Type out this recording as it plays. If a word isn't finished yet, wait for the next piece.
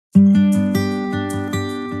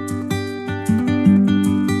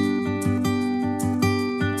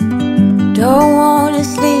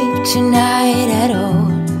tonight at all.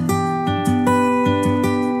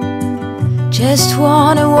 Just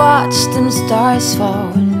wanna watch them stars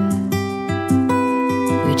fall.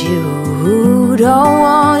 But you don't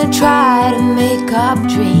wanna try to make up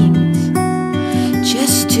dreams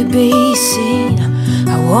just to be seen.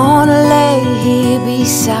 I wanna lay here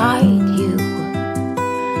beside you,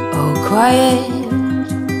 all quiet.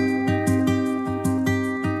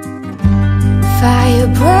 Fire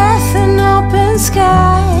breath and open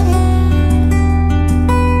sky.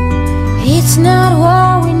 It's not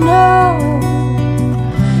what we know,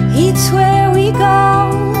 it's where we go.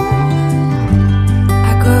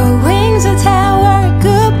 I grow wings and tell her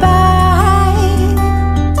goodbye.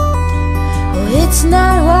 Oh, it's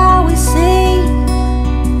not what we see,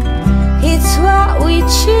 it's what we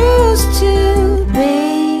choose to be.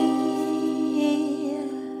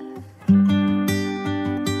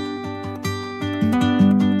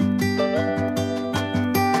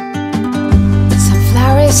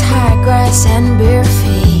 High grass and bare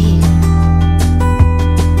feet.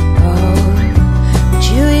 Oh, but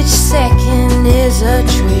you each second is a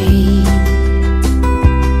treat.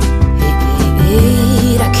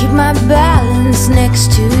 I keep my balance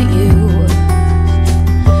next to you.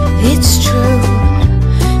 It's true,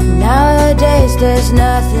 nowadays there's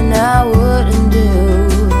nothing I wouldn't do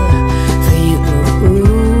for you.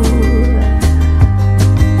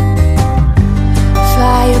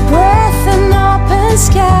 Fire breath and open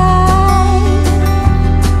sky.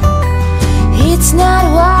 It's not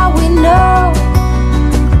what we know,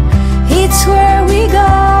 it's where we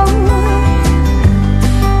go.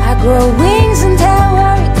 I grow wings and tell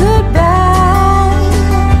her goodbye.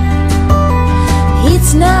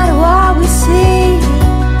 It's not what we see,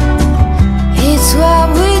 it's what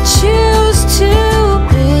we choose to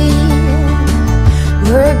be.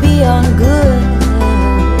 We're beyond good,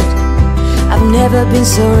 I've never been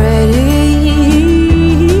so ready.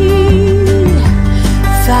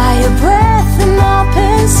 Fire breath and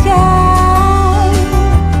open sky.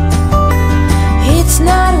 It's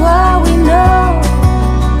not what we know,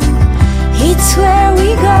 it's where we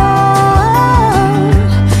go.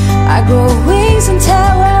 I grow wings and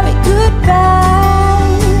tell her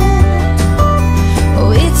goodbye.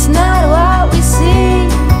 Oh, it's not what we see,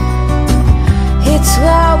 it's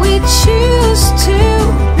what we choose to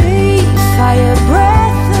be. Fire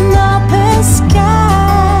breath and open sky.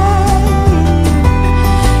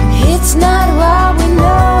 It's not what we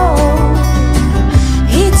know,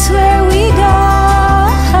 it's where we go.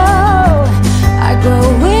 I grow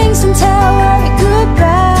wings and tell her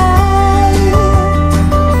goodbye.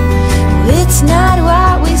 It's not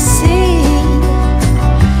what we see,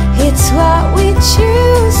 it's what we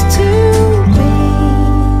choose to be.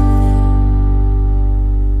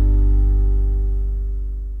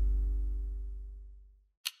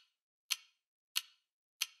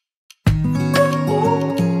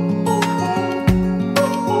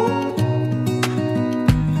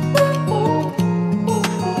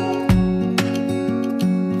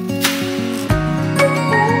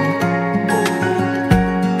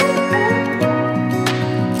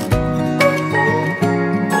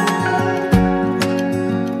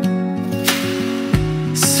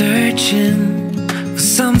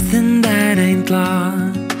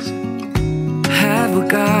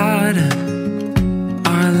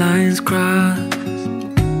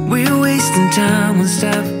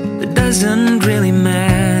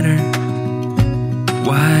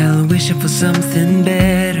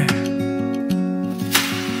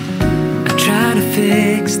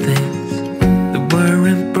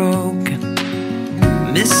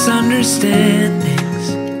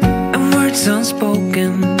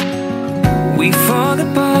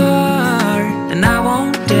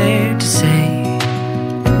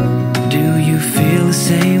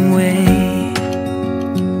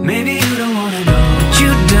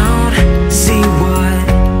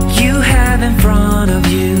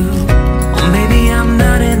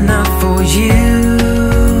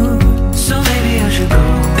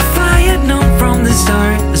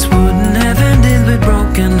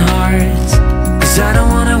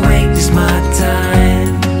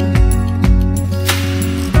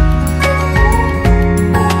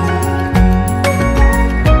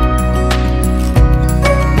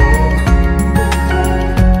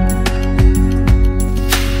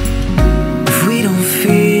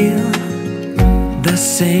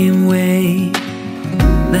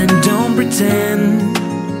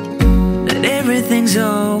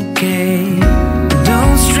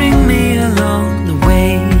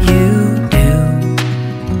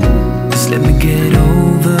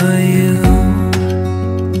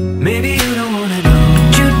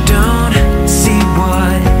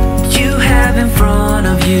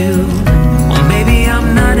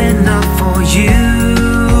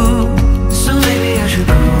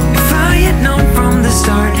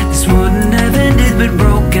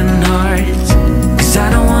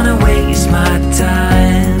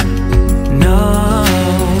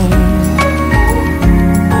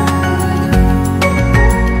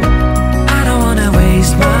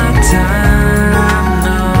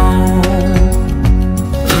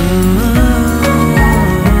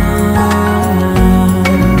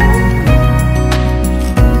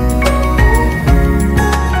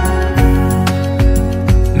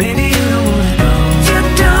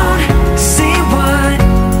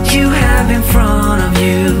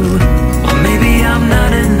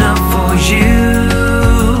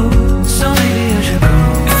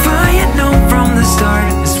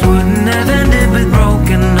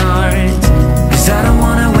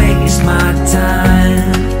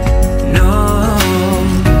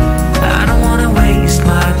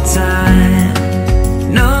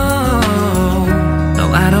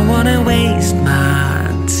 wanna waste my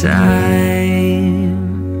time.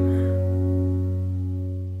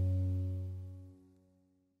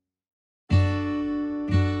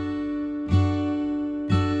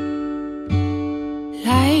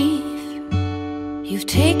 You've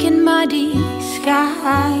taken my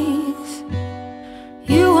disguise.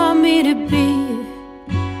 You want me to be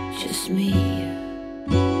just me.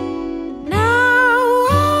 Now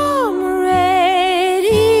I'm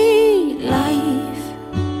ready, life.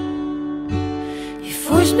 You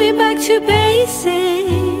forced me back to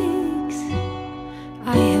basics.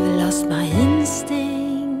 I have lost my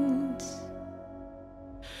instincts.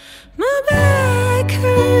 My back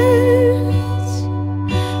hurts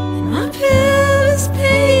and my pelvis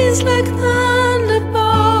pains like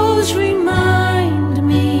thunderbolts remind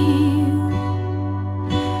me.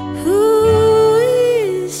 Who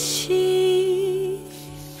is she?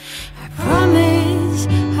 I promise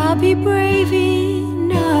I'll be brave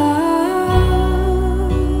enough.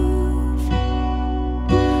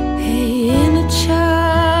 Hey, inner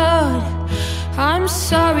child, I'm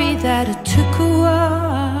sorry that it took a while.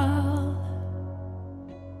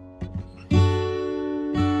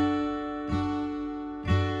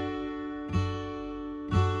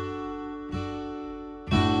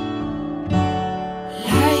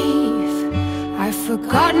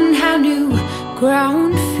 Forgotten how new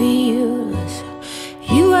ground feels.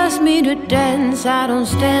 You asked me to dance, I don't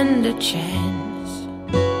stand a chance.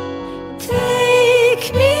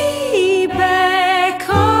 Take me back,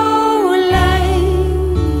 oh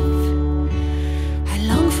life. I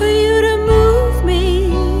long for you to move me.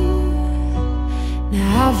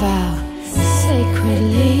 Now I vow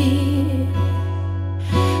sacredly,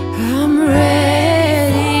 I'm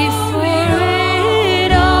ready for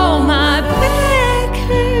it all. My back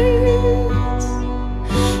hurts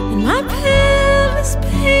and my pelvis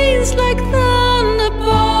pains like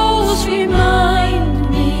thunderbolts remind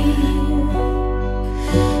me.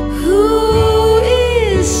 Who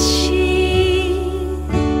is she?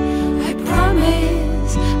 I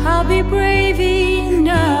promise I'll be brave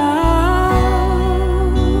enough.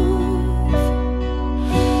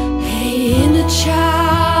 Hey, inner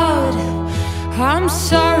child, I'm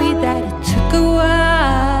sorry that it took a while.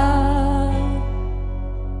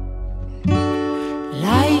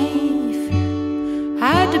 Life, I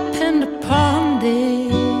depend upon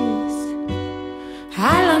this. I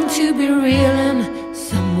long to be real and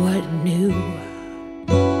somewhat new.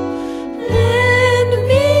 Lend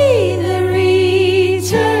me the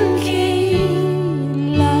return key,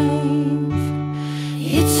 life.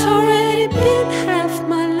 It's already been half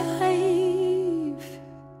my life.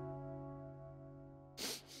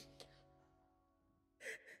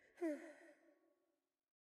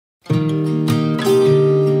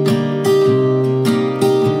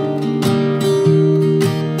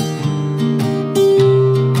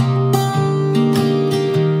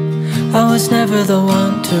 I was never the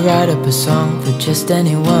one to write up a song for just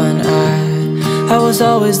anyone. I was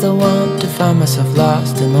always the one to find myself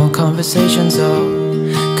lost in old conversations.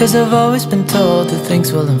 Cause I've always been told that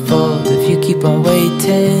things will unfold if you keep on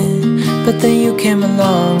waiting. But then you came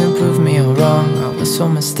along and proved me all wrong. I was so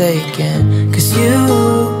mistaken. Cause you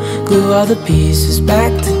glue all the pieces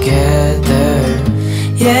back together.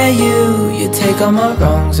 Yeah, you take all my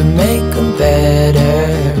wrongs and make them better.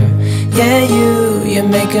 Yeah, you're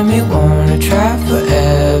making me wanna try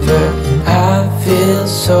forever. And I feel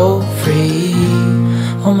so free,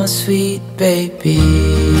 oh my sweet baby.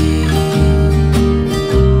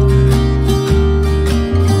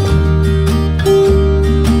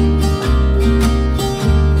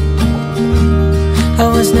 I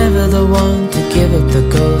was never the one to give up the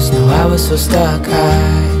ghost. No, I was so stuck.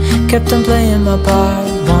 I kept on playing my part,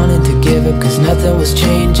 wanting to give up cause nothing was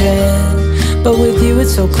changing. But with you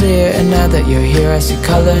it's so clear, and now that you're here I see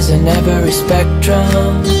colors in every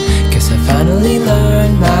spectrum. Guess I finally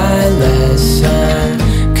learned my lesson.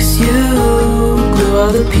 Cause you glue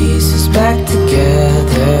all the pieces back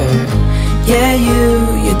together. Yeah,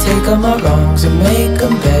 you take all my wrongs and make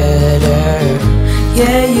them better.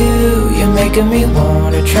 Yeah, you're making me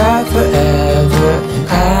wanna try forever. And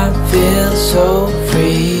I feel so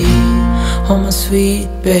free, oh my sweet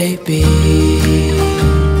baby.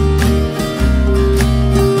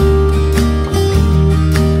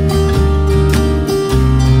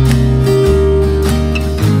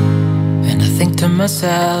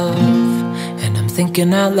 Myself, and I'm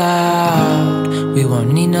thinking out loud, we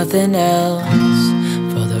won't need nothing else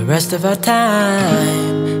for the rest of our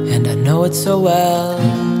time. And I know it so well,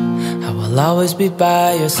 I will always be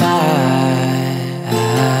by your side.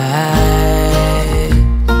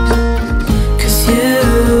 Cause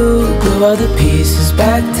you glue glue all the pieces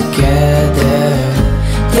back together.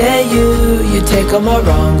 Yeah, you take all my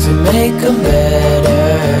wrongs and make them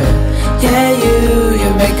better. Yeah,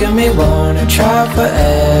 you're making me wanna try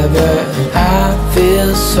forever. And I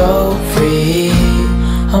feel so free,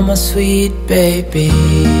 oh my sweet baby.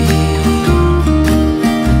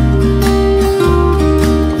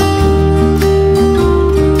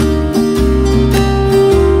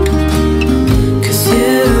 Cause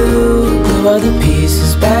you glue all the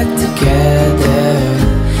pieces back together.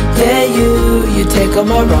 Yeah, you take all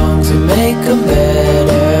my wrongs and make them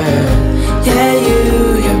better. Yeah,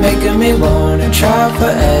 you're making me wanna try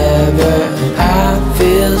forever. And I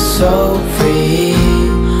feel so free,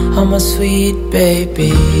 oh my sweet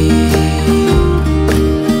baby.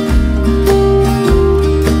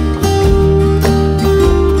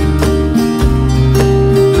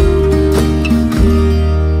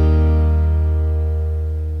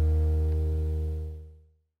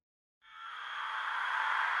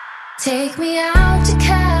 Take me out to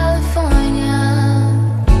California.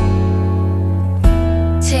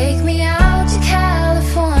 Take me out to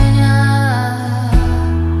California.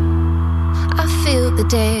 I feel the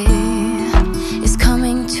day is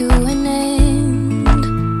coming to an end,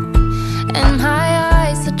 and my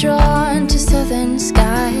eyes are drawn to southern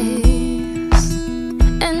skies.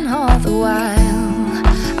 And all the while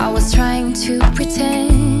I was trying to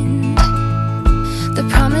pretend the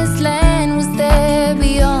promised land was there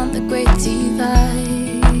beyond the great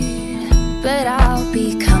divide. But I'll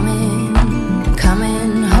be coming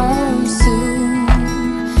home soon.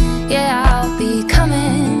 Yeah, I'll be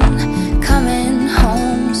coming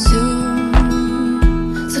home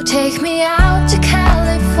soon. So take me out to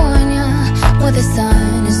California, where the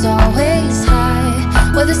sun is always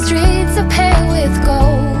high, where the streets are paved with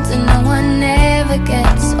gold and no one ever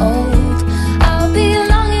gets old. I'll be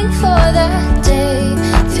longing for that day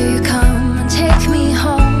till you come and take me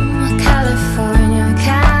home. California,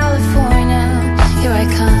 California, here I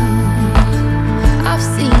come. I've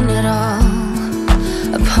seen it all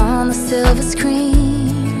upon the silver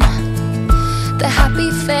screen, the happy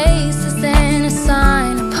faces and a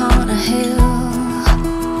sign upon a hill.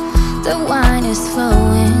 The wine is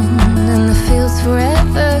flowing and the fields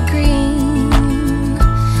forever green,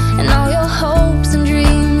 and all your hopes and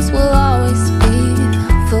dreams will always be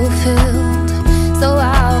fulfilled. So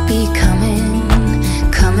I'll be coming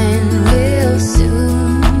real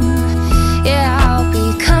soon. Yeah, I'll be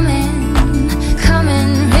coming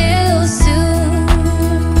real soon.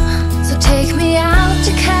 So take me out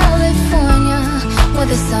to California, where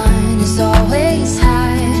the sun is always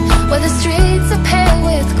high, where the streets are paved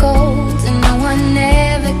with gold and no one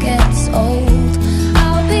ever gets old.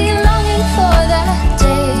 I'll be longing for that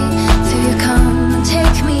day till you come and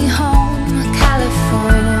take me home.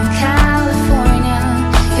 California, California,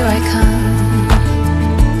 here I come.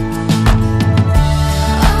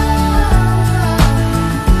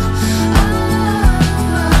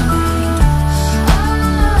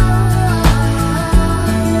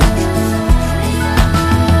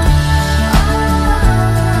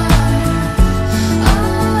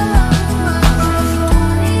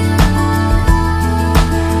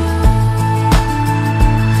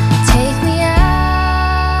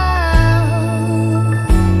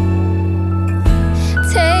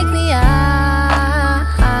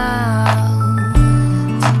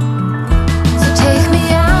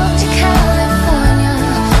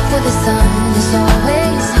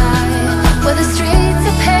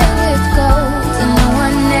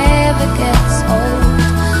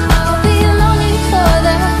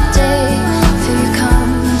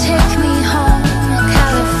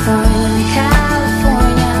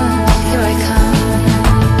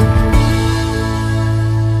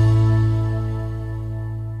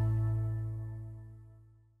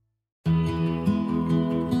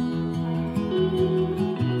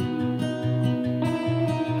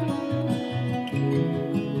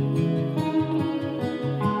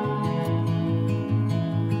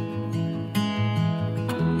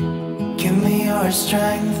 Give me your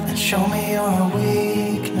strength and show me your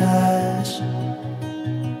weakness.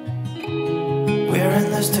 We're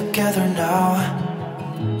in this together now.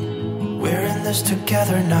 We're in this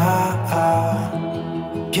together now.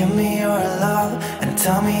 Give me your love and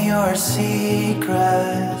tell me your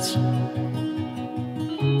secrets.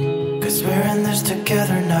 Cause we're in this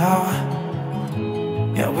together now.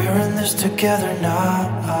 Yeah, we're in this together now.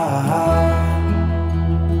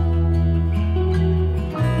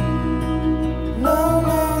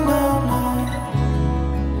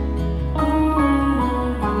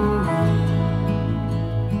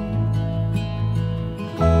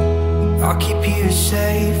 I'll keep you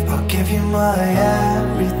safe, I'll give you my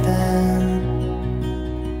everything.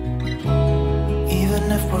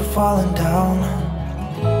 Even if we're falling down,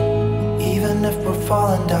 even if we're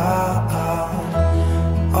falling down,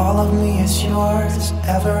 all of me is yours,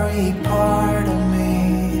 every part of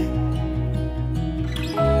me.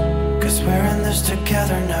 'Cause we're in this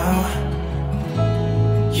together now,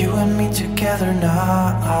 you and me together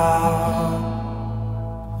now.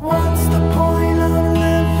 What's the point of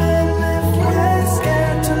living if we're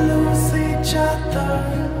scared to lose each other?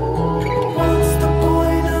 What's the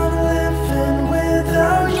point of living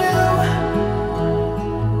without you?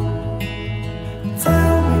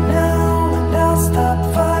 Tell me now and I'll stop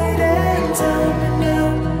fighting. Tell me now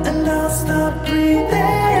and I'll stop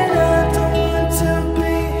breathing. I don't want to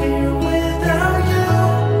be here without you.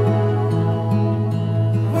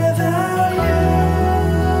 Without you.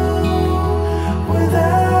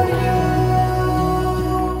 Without you.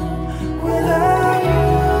 Without you.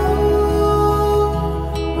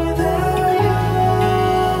 Without you.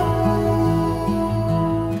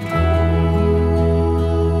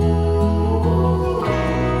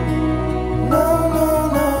 No, no,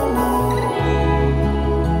 no, no.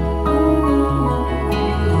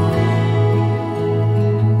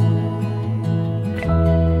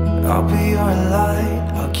 I'll be your light,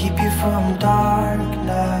 I'll keep you from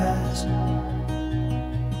darkness.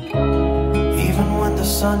 Even when the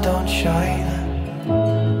sun don't shine,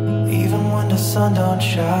 even when the sun don't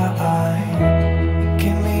shine.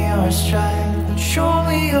 Give me your strength and show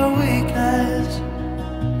me your weakness.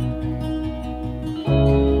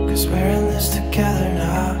 'Cause we're in this together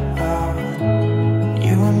now,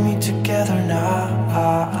 you and me together now.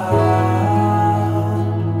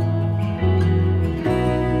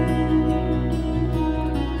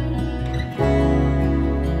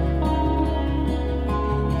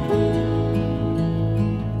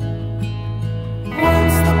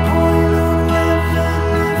 What's the point of living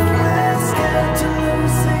if we're scared to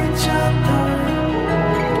lose each other?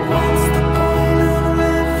 What's the point of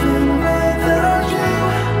living without you?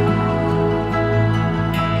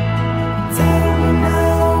 Tell me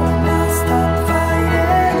now and I'll stop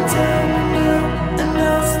fighting. Tell me now and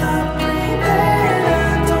I'll stop breathing.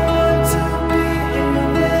 I don't want to be here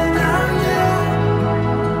without you.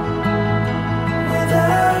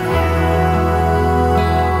 Without you.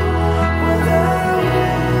 Without you.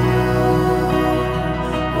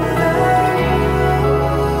 Without you.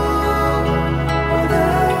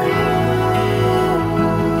 Without you.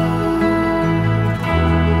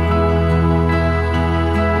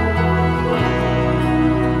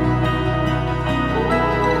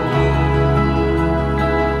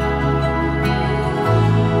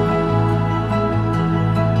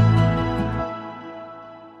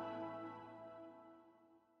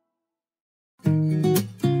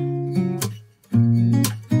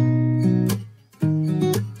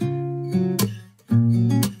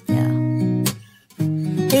 Yeah.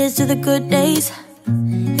 Here's to the good days,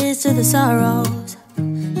 here's to the sorrows.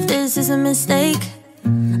 If this is a mistake,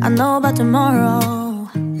 I know about tomorrow.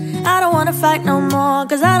 I don't wanna fight no more,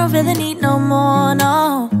 'cause I don't feel the need no more,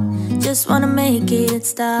 no. Just wanna make it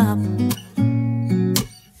stop.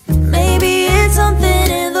 Maybe it's something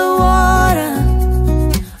in the water,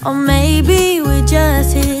 or maybe we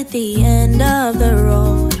just hit the end of the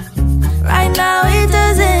road. Right now it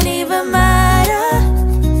doesn't even matter.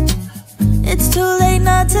 It's too late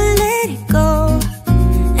not to let it go.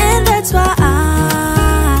 And that's why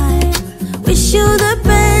I wish you the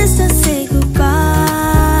best and say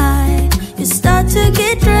goodbye. You start to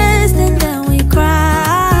get dressed and then we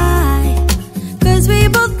cry, 'cause we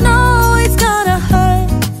both know it's gonna hurt,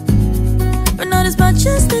 but not as much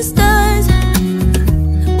as this does.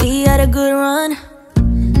 We had a good run,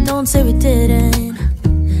 don't say we didn't.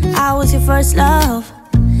 I was your first love,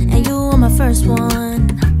 and you were my first one.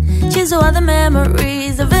 Cheers to all the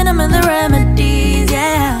memories, the venom and the remedies,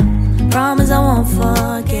 yeah. Promise I won't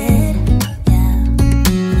forget, yeah.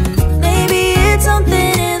 Maybe it's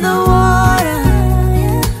something in the water,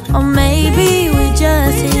 or maybe we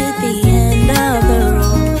just hit the end of the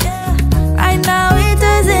road. Right now it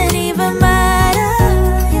doesn't even matter.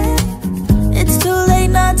 It's too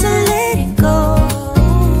late not to let it go.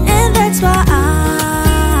 And that's why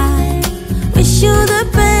I wish you the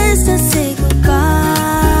best and say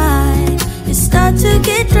goodbye. You start to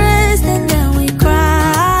get dressed and then we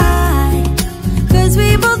cry, 'cause we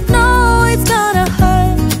both know it's gonna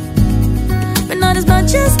hurt, but not as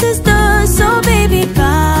much as this does. So baby,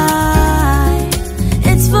 bye.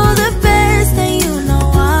 It's for the best and you know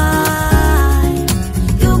why.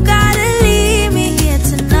 You gotta leave me here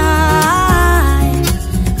tonight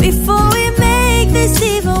before we make this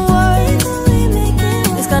even worse.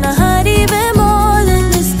 It's gonna hurt even more than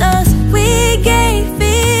just us. We gave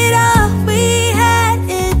it all we had,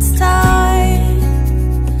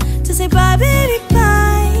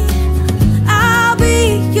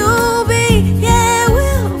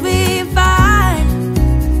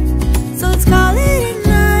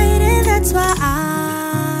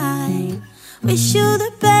 wish you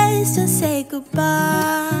the best and say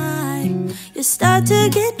goodbye. You start to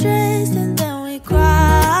get dressed and then we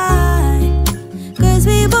cry, 'cause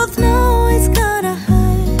we both know it's gonna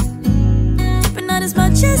hurt, but not as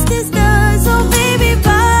much as this does. So baby,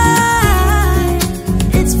 bye.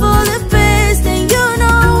 It's for the best and you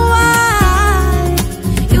know why.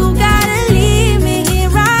 You gotta leave me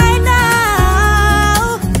here right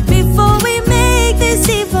now before we make this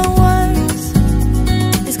even worse.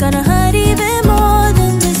 It's gonna hurt even more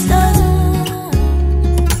than this does.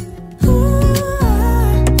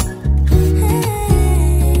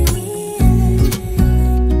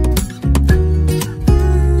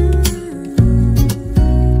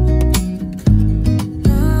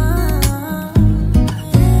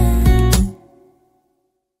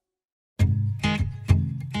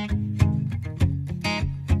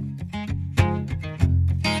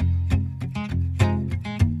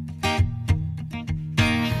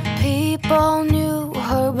 People knew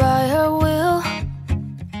her by her will,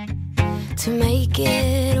 to make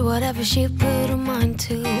it whatever she put her mind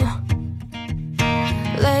to.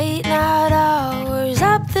 Late night hours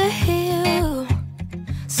up the hill,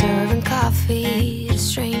 serving coffee to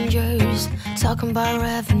strangers, talking about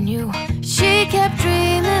revenue. She kept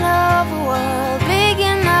dreaming of a world big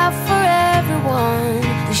enough for everyone,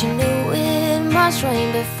 but she knew it must rain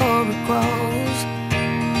before it grows.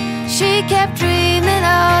 She kept dreaming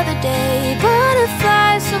of the day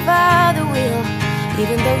butterflies survived the wheel,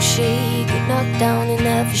 even though she got knocked down and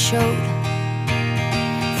never showed.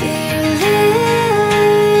 Dear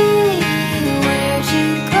Lily, where'd you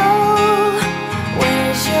go?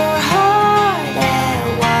 Where's your heart at?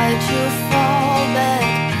 Why'd you fall back?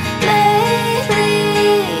 Lately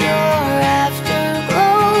your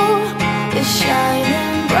afterglow is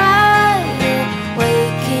shining brighter,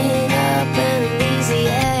 waking up an easy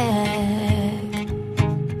egg.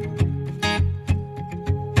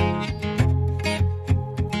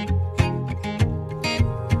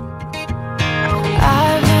 I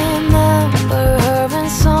remember her in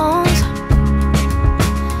songs,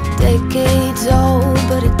 decades old,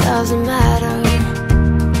 but it doesn't matter.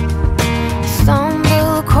 Stumble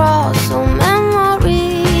across some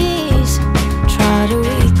memories, try to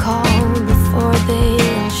recall before they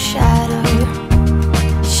all shatter.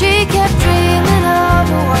 She kept dreaming of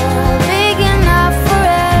a world big enough for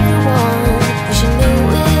everyone, but she knew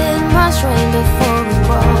it must rain before it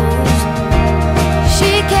grows.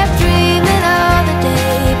 She kept dreaming of the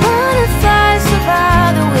day butterflies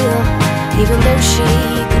survived the wheel, even though she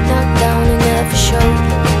got knocked down and never showed.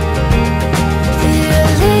 Dear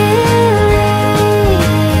Lily,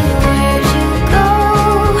 where'd you go?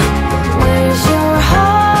 Where's your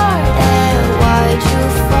heart at? Why'd you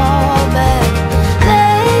fall back?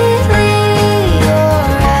 Lately your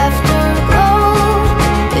afterglow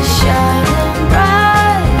is shining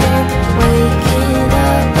brighter, waking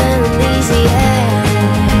up an easy egg.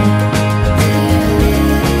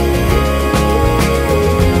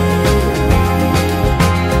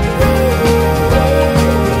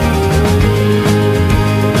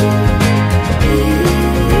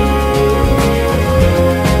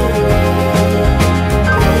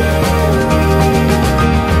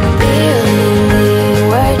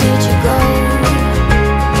 Where did you go?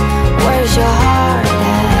 Where's your heart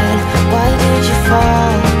at? Why did you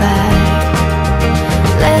fall back?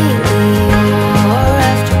 Lately your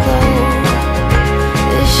afterglow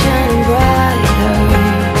is shining brighter.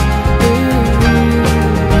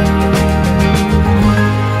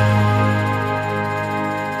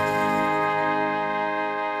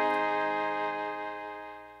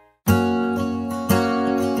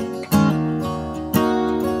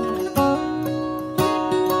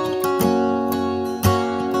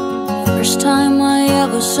 First time I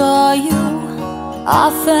ever saw you,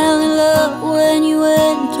 I fell in love when you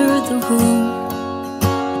entered the room.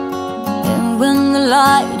 And when the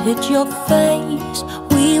light hit your face,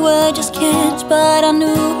 we were just kids, but I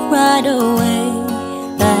knew right away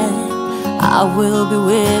that I will be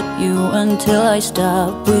with you until I stop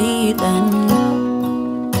breathing.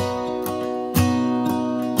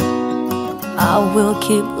 I will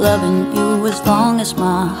keep loving you as long as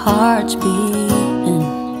my heart's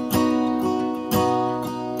beating.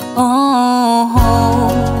 Oh,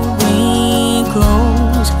 hold me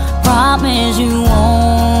close, promise you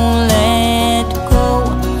won't let go.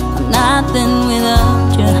 I'm nothing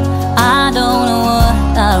without you, I don't know what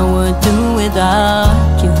I would do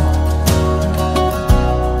without you.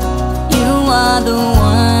 You are the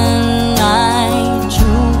one I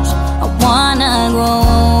choose, I wanna grow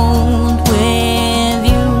old with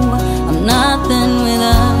you. I'm nothing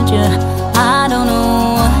without you, I don't know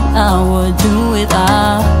what I would do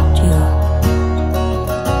without you.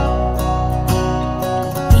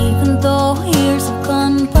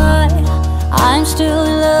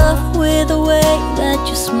 that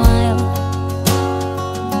you smile.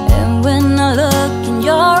 And when I look in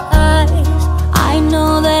your eyes, I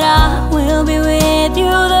know that I will be with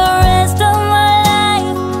you the rest of my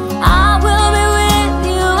life. I will be with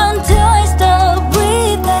you until I stop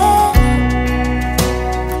breathing.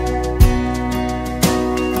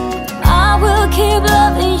 I will keep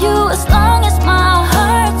loving you as long as my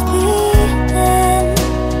heart's beating.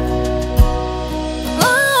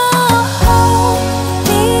 Oh, hold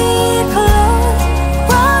me close,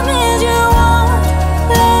 promise you won't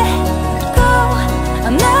let go.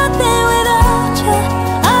 I'm nothing without you.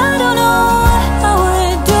 I don't know what I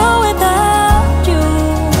would do without you.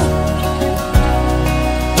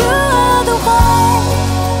 You are the one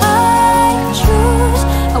I choose.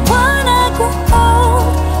 I wanna grow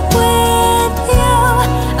old with you.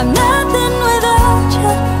 I'm nothing without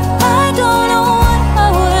you. I don't know what I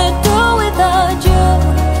would do without you.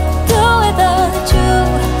 Do without you.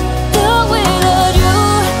 Do without you.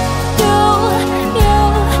 Do you.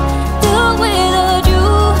 Do without you.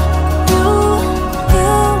 You.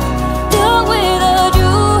 You. Do without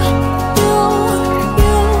you. You.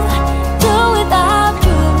 You. Do without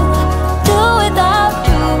you. Do without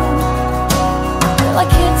you. We're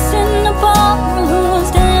like kids in the ballrooms,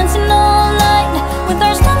 dancing all night with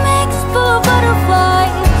our stomachs full of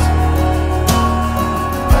butterflies.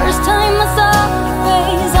 First time I saw your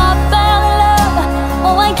face, I fell in love.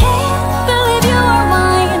 Oh, I can't believe you are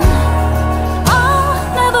mine. I'll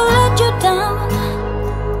never let you down.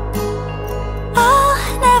 I'll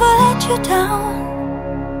never let you down.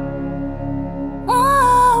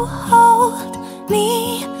 Oh, hold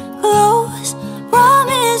me close,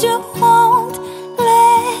 promise you won't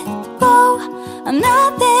let go. I'm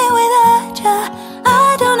nothing without you. I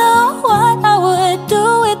don't know what I would do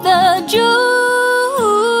without you.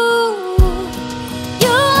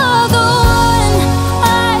 You are the one I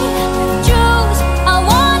choose. I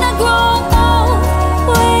wanna grow old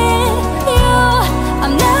with you.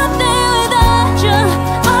 I'm nothing without you.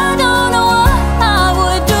 I don't know what I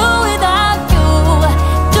would do without you.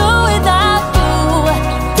 Do without you.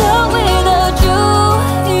 Do without you.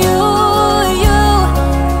 You. You.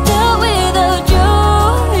 Do without you.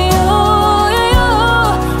 You. You.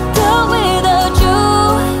 Do without you.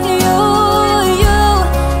 You. You.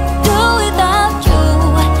 Do without you.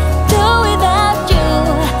 Do without you.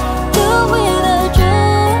 Do without you.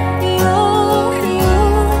 You. You.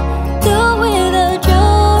 Do without you.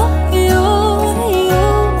 You. You.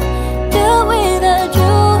 Do without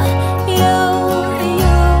you. You.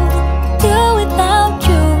 You. Do without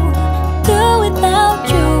you. Do without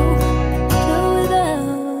you. Do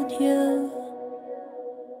without you.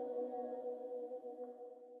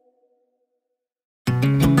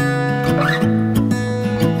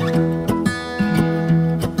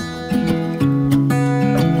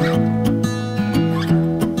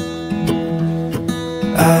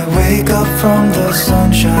 I wake up from the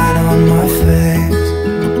sunshine on my face,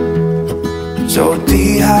 so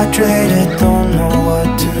dehydrated, don't know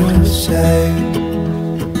what to say.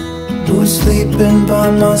 Who's sleeping by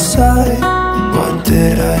my side? What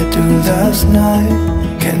did I do last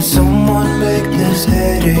night? Can someone make this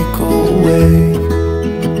headache go away?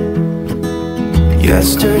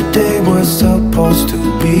 Yesterday was supposed to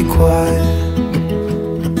be quiet,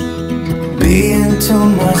 being to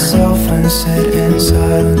myself and sit in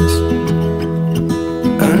silence,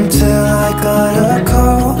 until I got a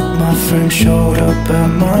call. My friend showed up at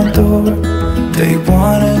my door. They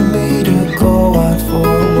wanted me to go out for a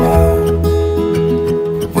while.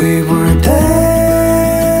 We were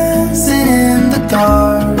dancing in the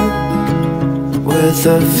dark with a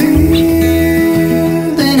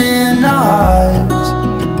feeling in our eyes.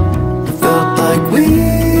 Felt like we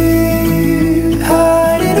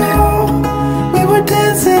had it all. We were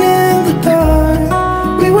dancing in the dark.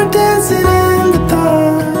 We were dancing in the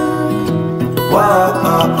dark. Wow,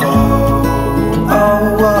 oh, oh, oh,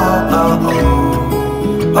 wow, oh,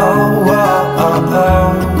 oh, oh, wow, oh, oh,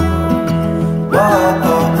 wow,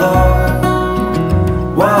 oh, oh,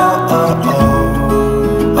 wow, oh, oh,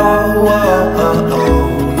 oh, wow, oh,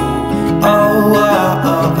 oh, oh, wow,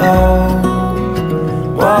 oh,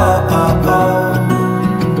 oh, wow, oh, oh.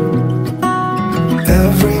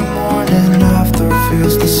 Every morning after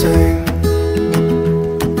feels the same.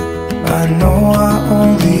 I know I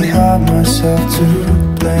only have myself to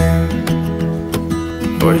blame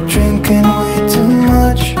for drinking way too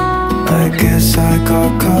much. I guess I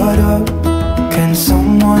got caught up. Can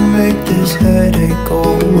someone make this headache go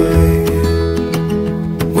away?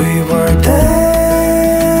 We were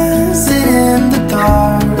dancing in the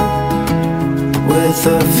dark with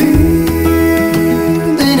a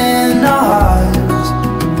feeling in our eyes.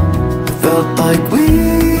 Felt like we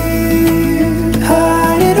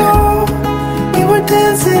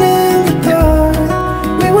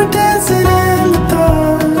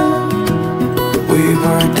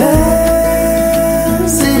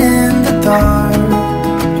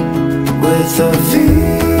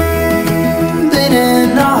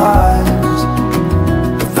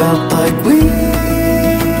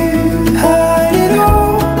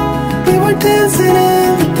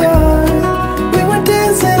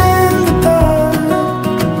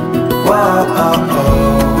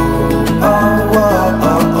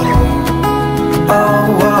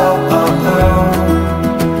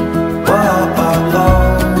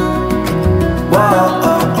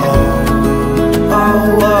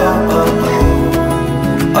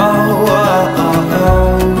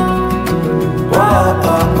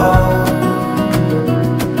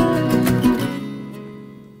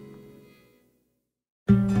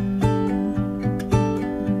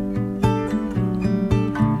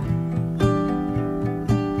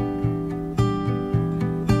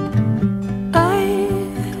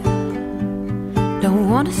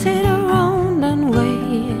wanna sit around and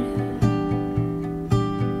wait.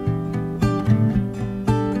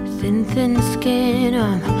 Thin skin,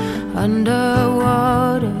 I'm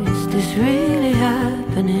underwater. Is this really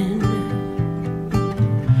happening?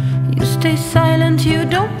 You stay silent, you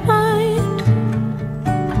don't mind.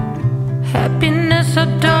 Happiness or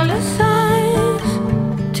dollar signs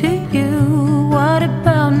to you. What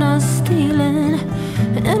about not stealing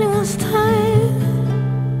anyone's time?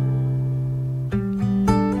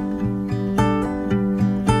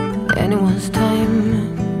 Anyone's time.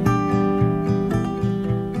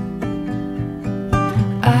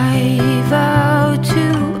 I vow to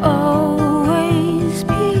always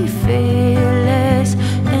be fearless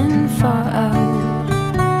and far out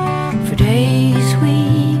for days,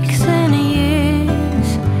 weeks, and years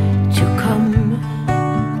to come.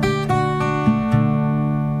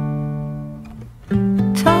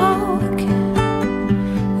 Talk,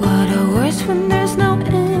 what are words when there's no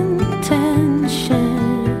intention?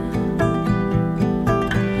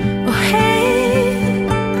 Oh hey,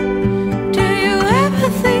 do you ever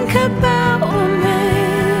think about me?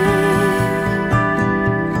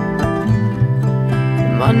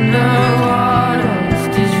 I'm underwater, is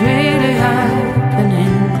this really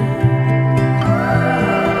happening?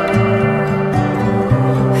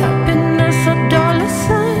 Happiness or dollar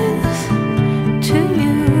signs to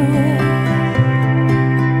you.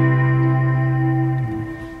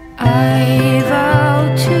 I vow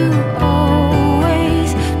to always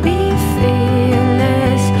be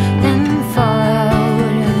fearless and far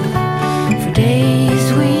out for days,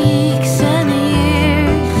 weeks, and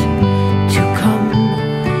years to come.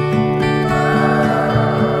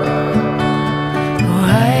 Oh,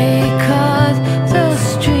 I cut the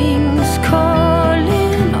strings,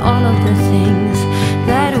 calling all of the things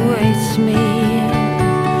that awaits me.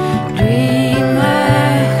 Dreamer,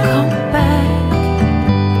 come back.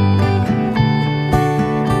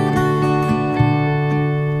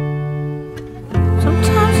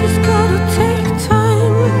 Sometimes it's gotta take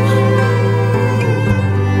time.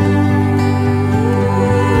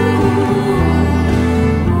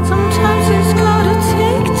 Sometimes it's gotta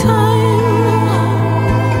take time.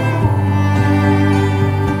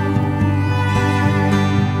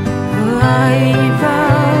 I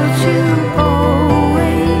vow to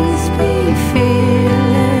always be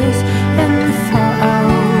fearless and far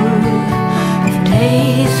out for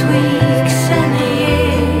days, weeks, and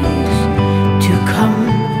years to come.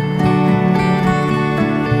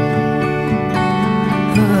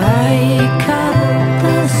 I cut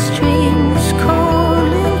the strings,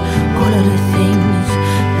 calling all of the things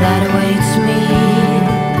that awaits me.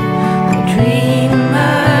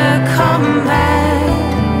 Dreamer, come back.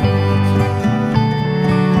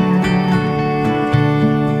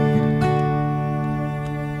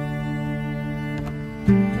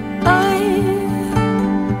 I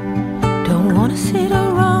don't wanna sit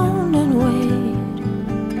around and wait.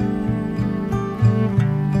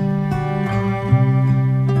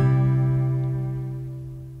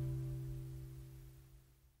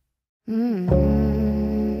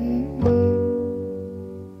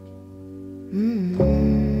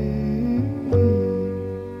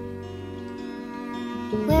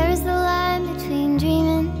 Where is the line between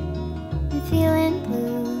dreaming and feeling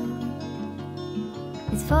blue?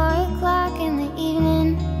 It's 4 o'clock in the evening.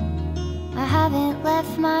 I haven't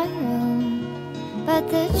left my room, but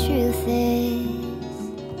the truth is,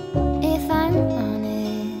 if I'm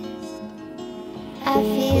honest, I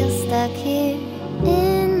feel stuck here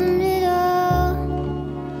in the middle.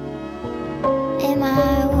 Am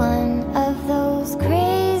I one of those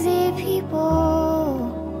crazy people?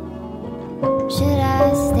 Should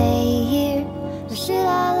I stay here or should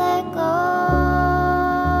I let go?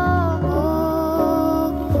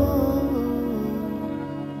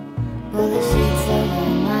 Pull the sheets over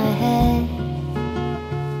my head,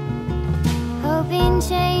 hoping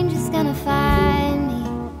change is gonna find me.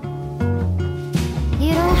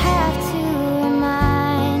 You don't have to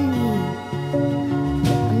remind me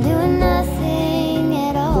I'm doing nothing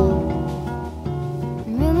at all.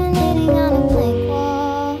 I'm ruminating on a blank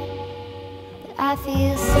wall, but I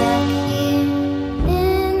feel stuck here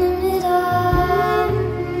in the middle.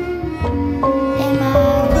 Am I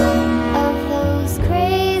one of those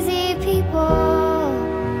crazy people?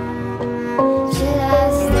 Should I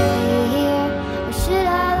stay here or should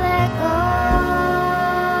I let go?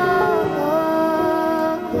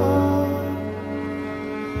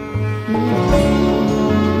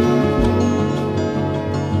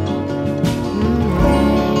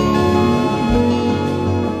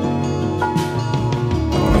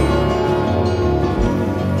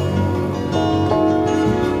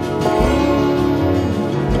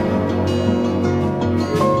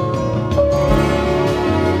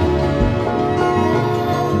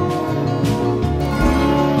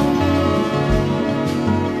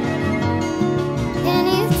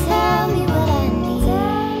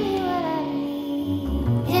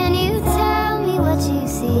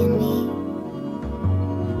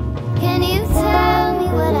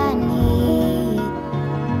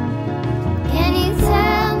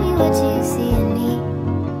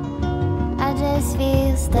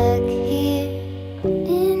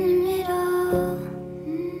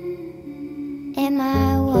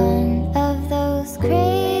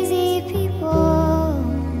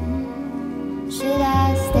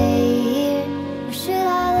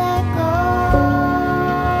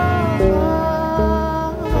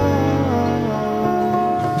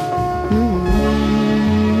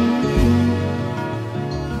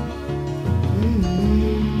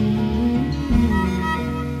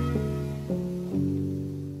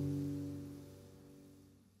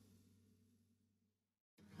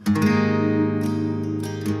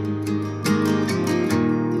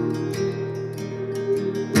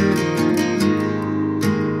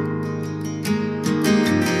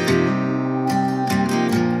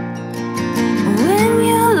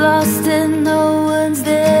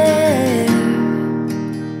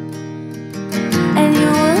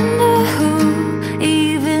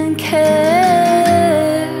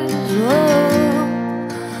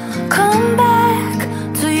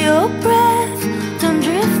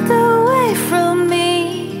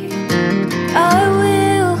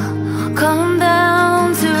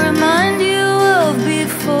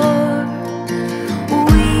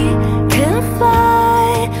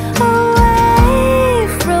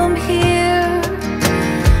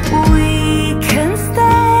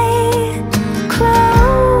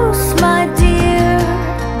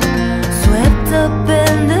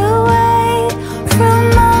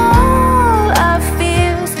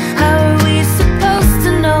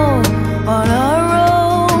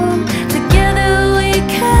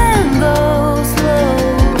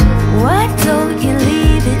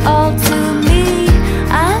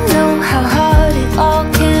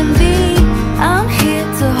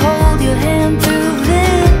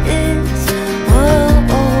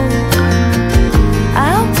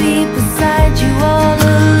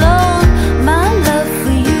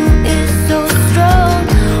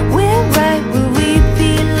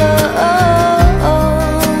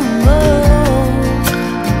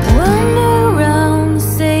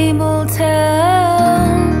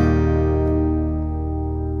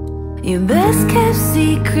 Your best kept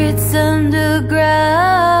secrets underground.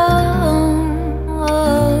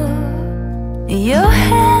 Your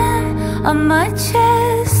hand on my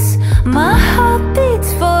chest, my heart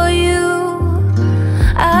beats for you.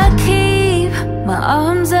 I keep my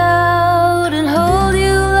arms out and hold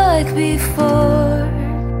you like before.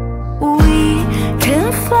 We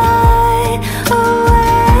can fly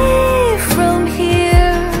away from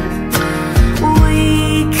here.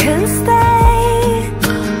 We can stay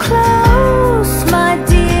close, my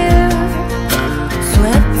dear.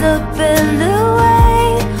 Swept up and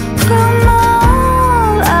away from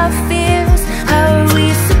all our fears. How are we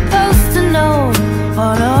supposed to know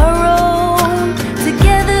on our own?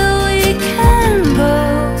 Together we can go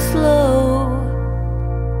slow.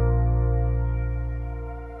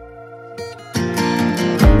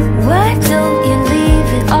 Why don't you leave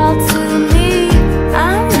it all to me? I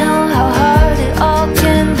know how hard it all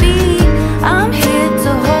can be. I'm here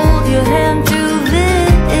to hold your hand through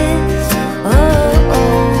this. Oh,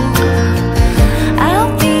 oh.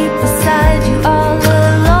 I'll be beside you all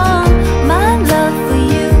along. My love for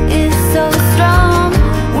you is so strong.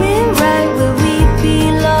 We're right where we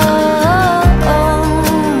belong.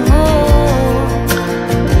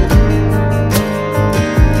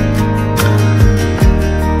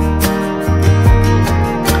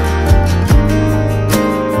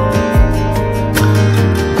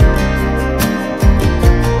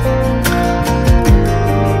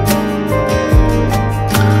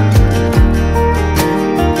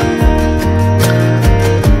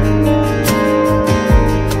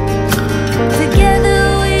 Together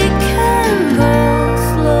we can go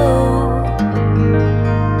slow.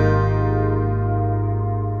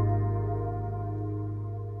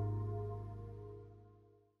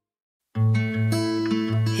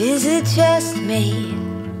 Is it just me,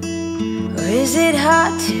 or is it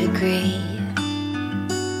hard to agree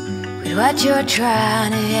with what you're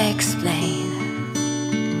trying to explain?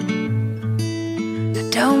 I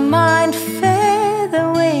don't mind feather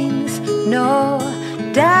wings nor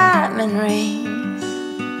diamond rings,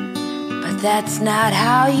 but that's not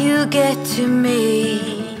how you get to me,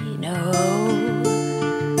 no.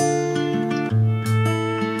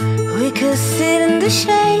 We could sit in the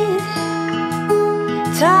shade,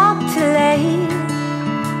 talk till late,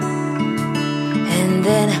 and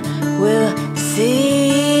then we'll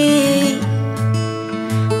see.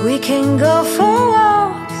 We can go for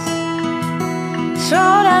walks,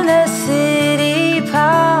 stroll down the city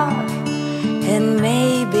park, and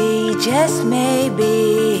maybe, just maybe,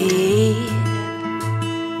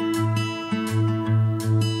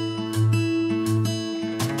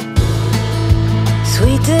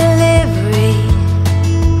 sweet delivery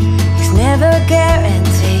is never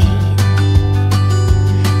guaranteed,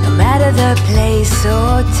 no matter the place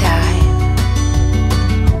or time.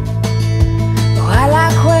 Oh, I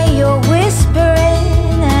like when you're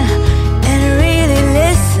whispering and really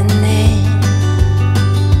listening.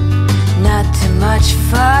 Not too much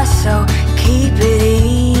fuss, so keep it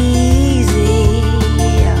easy.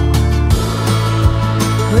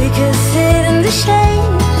 We could sit in the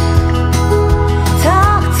shade,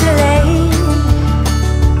 talk till late,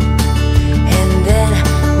 and then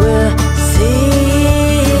we'll see.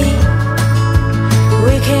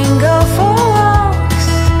 We can go for walks,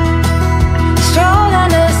 stroll down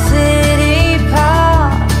the city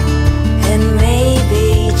park, and maybe,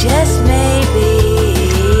 just maybe,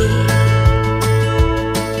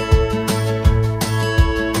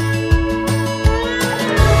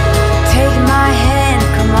 take my hand,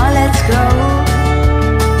 come on, let's go.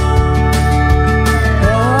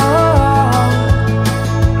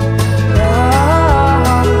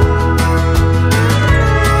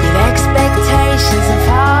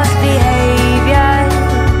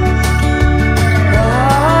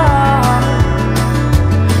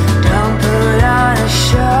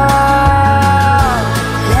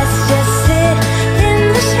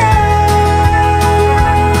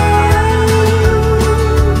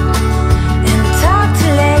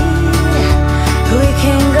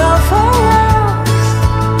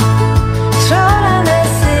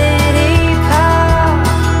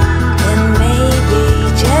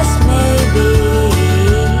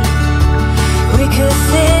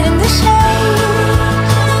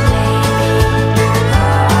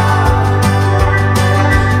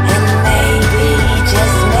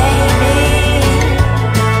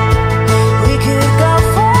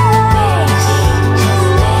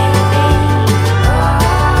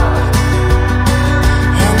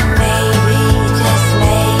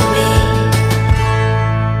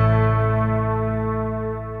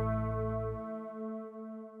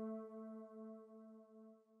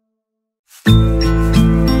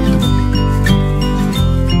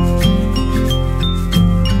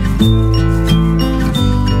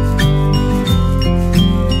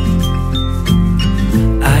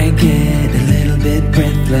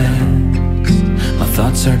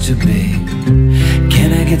 too big.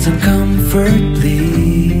 Can I get some comfort,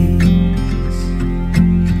 please?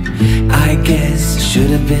 I guess I should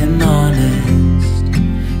have been honest.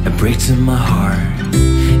 It breaks in my heart.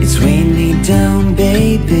 It's weighing me down,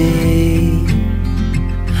 baby.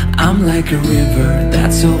 I'm like a river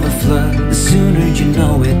that's overflowed. The sooner you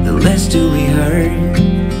know it, the less do we hurt.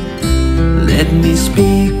 Let me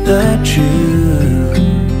speak the truth.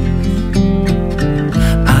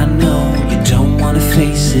 I know you don't wanna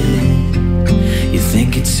face it. You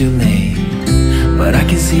think it's too late, but I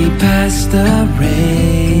can see past the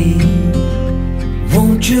rain.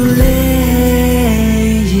 Won't you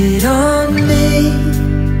lay it on me?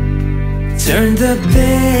 Turn the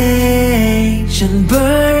page and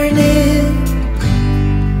burn it.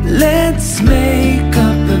 Let's make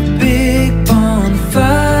up a big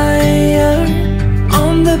bonfire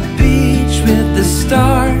on the beach with the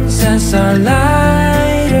stars as our lighters,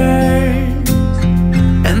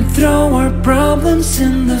 and throw our problems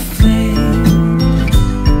in the flame.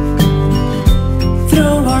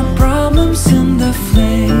 Throw our problems in the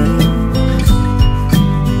flame.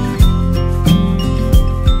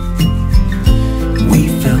 We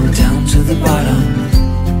fell down to the bottom,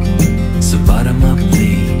 so bottom up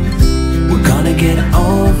please. We're gonna get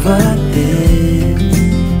over this.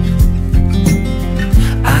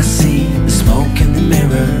 I see the smoke in the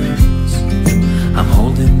mirrors. I'm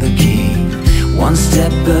holding the key, one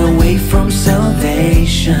step away from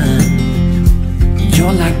salvation.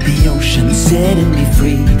 You're like the ocean, setting me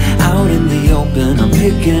free. Out in the open, I'm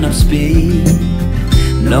picking up speed.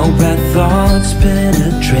 No bad thoughts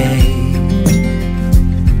penetrate.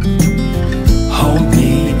 Hold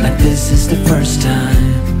me like this is the first time.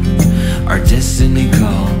 Our destiny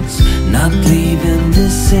calls, not leaving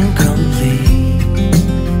this incomplete.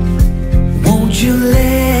 Won't you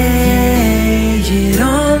lay it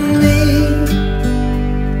on me?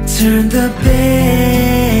 Turn the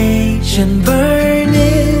page and burn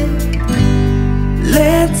it.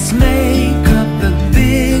 Let's make up a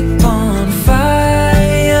big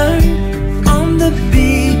bonfire on the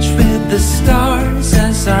beach with the stars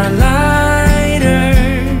as our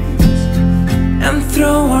lighters, and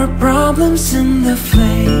throw our problems in the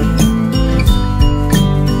flame.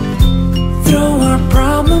 Throw our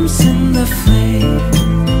problems in the flame.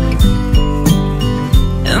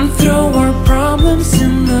 And throw our problems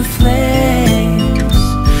in the flames.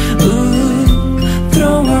 Ooh,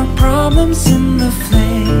 throw our problems in the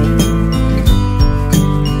flame.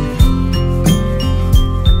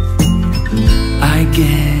 I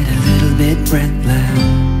get a little bit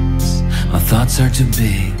breathless. My thoughts are too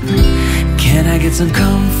big. Can I get some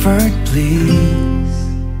comfort, please?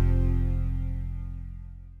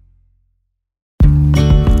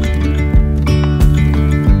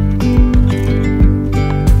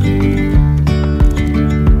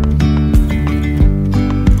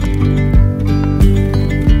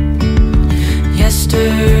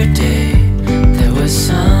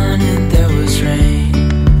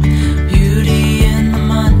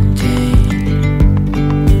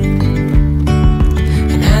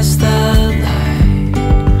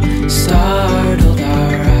 Startled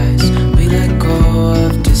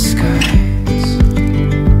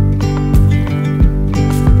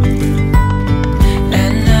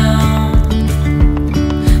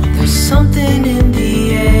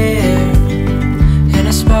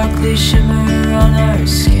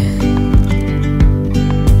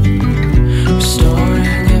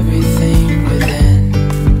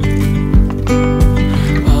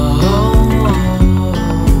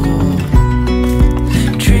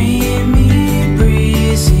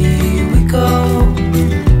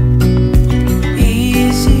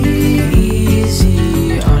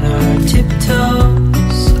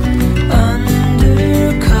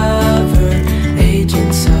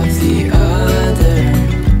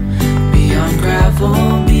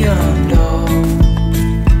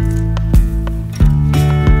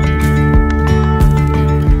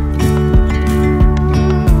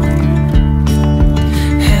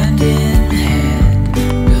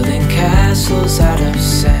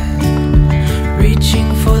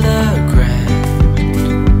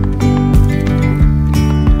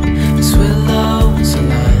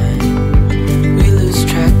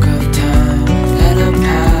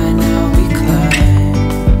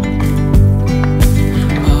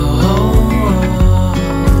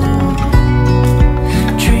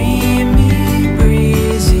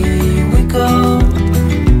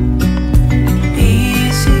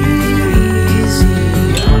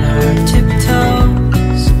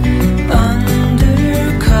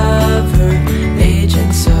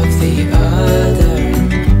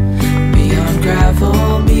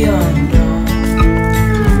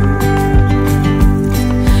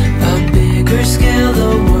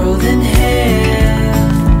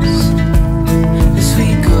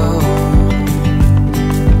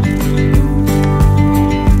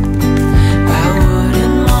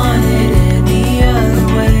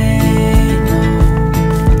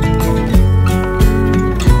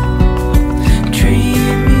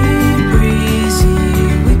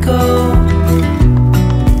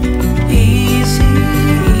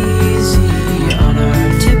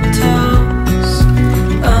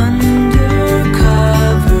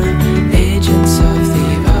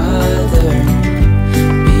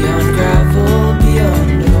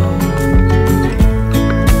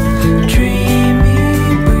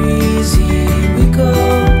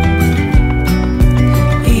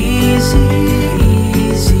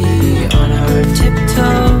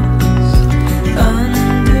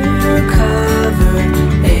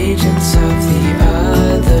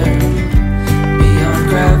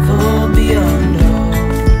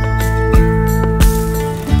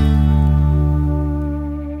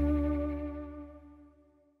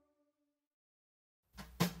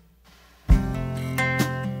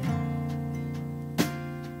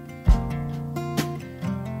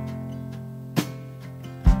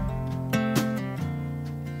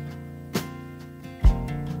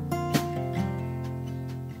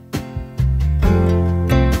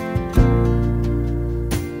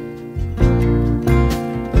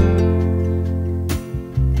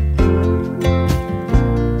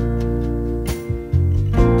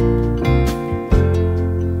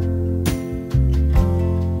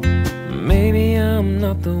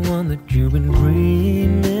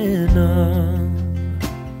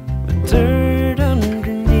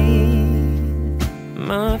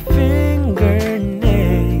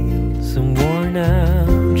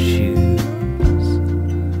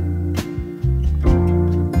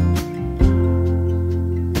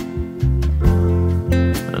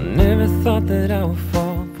thought that our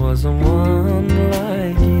fault was someone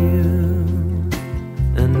like you,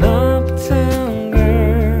 an uptown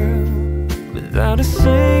girl without a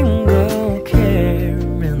single care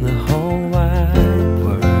in the whole wide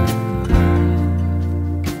world.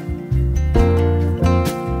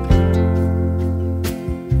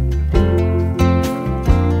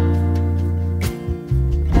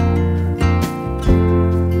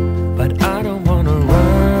 But I don't wanna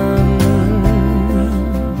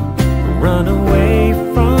run away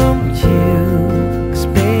from you, 'cause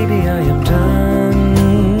baby I am done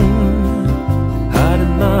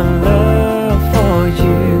hiding my love for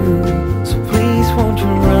you. So please won't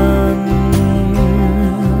you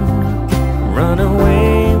run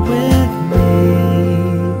away with me,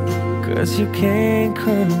 'cause you can't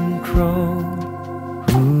control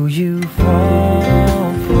who you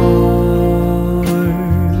fall for.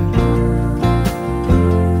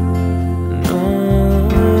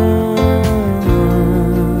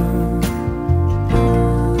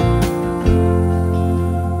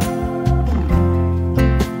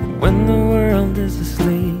 When the world is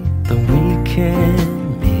asleep, then we can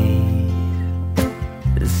meet.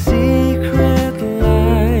 The secret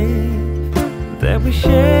life that we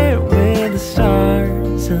share with the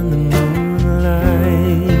stars and the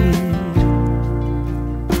moonlight.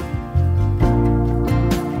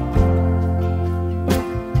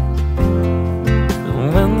 And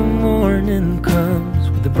when the morning comes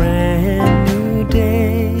with a brand new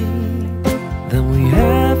day, then we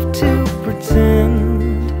have to pretend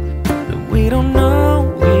we don't know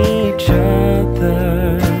each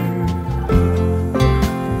other.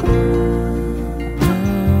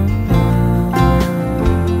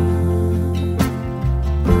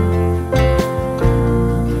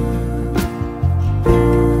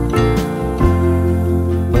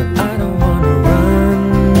 But I don't wanna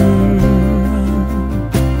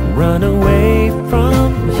run away from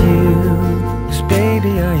you, 'cause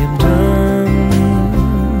baby I am done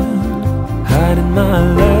hiding my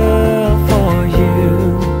love for you.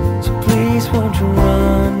 So please won't you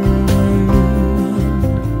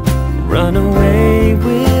run away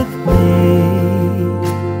with me,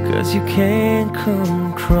 'cause you can't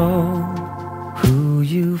control who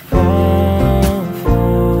you fall for.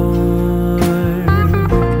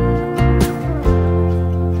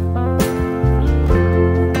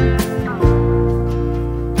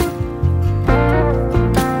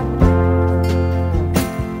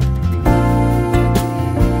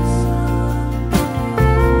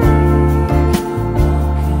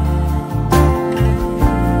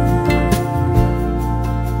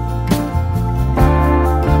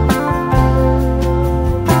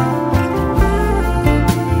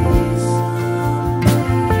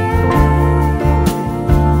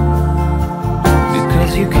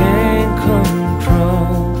 You can't control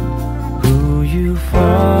who you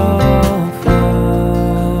fall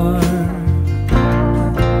for.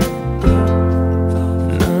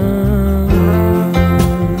 No.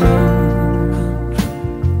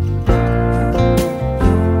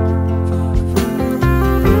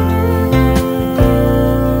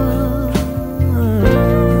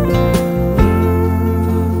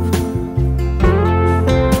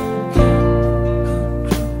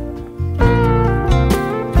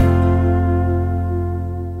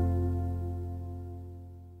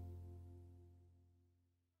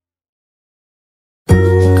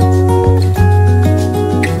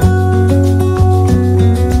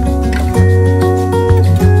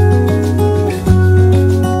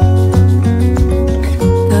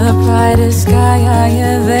 The brightest sky I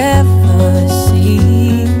have ever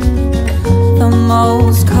seen, the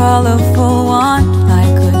most colorful one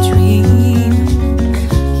like a dream.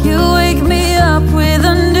 You wake me up with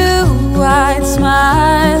a new white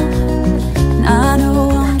smile, and I know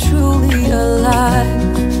I'm truly alive.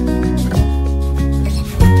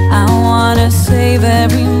 I wanna save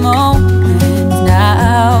every moment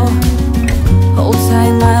now. Hold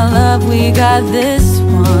tight my love, we got this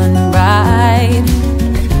one right.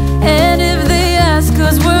 And if they ask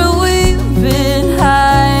us where we've been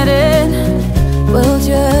hiding, we'll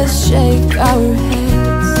just shake our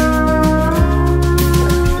heads.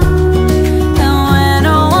 And when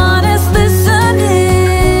no one is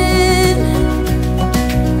listening,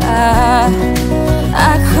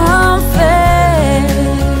 I confess,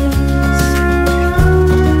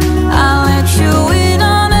 I'll let you in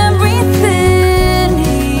on everything,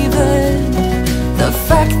 even the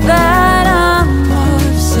fact that I'm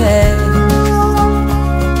obsessed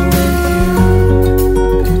with you.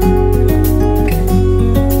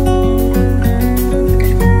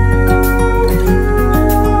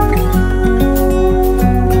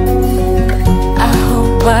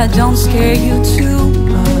 I don't scare you too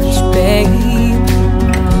much, babe.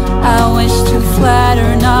 I wish to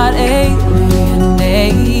flatter, not alienate.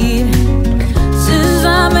 Since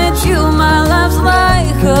I met you, my life's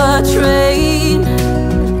like a train,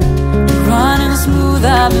 running smooth,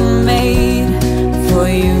 I've been made for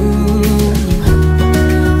you.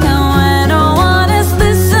 And when no one is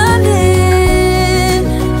listening,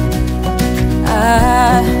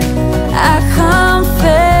 I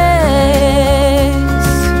confess,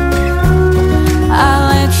 I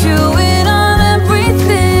let you in on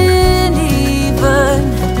everything, even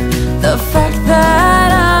the fact that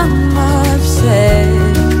I'm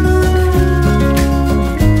obsessed,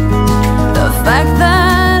 the fact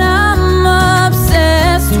that I'm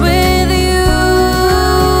obsessed with you.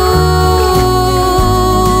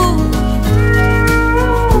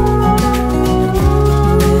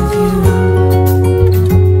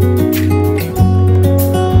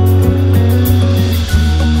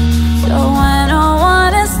 So when no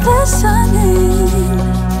one is listening,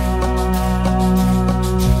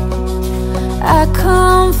 I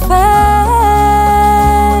confess,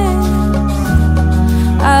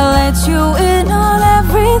 I let you in on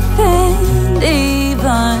everything,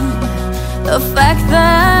 even the fact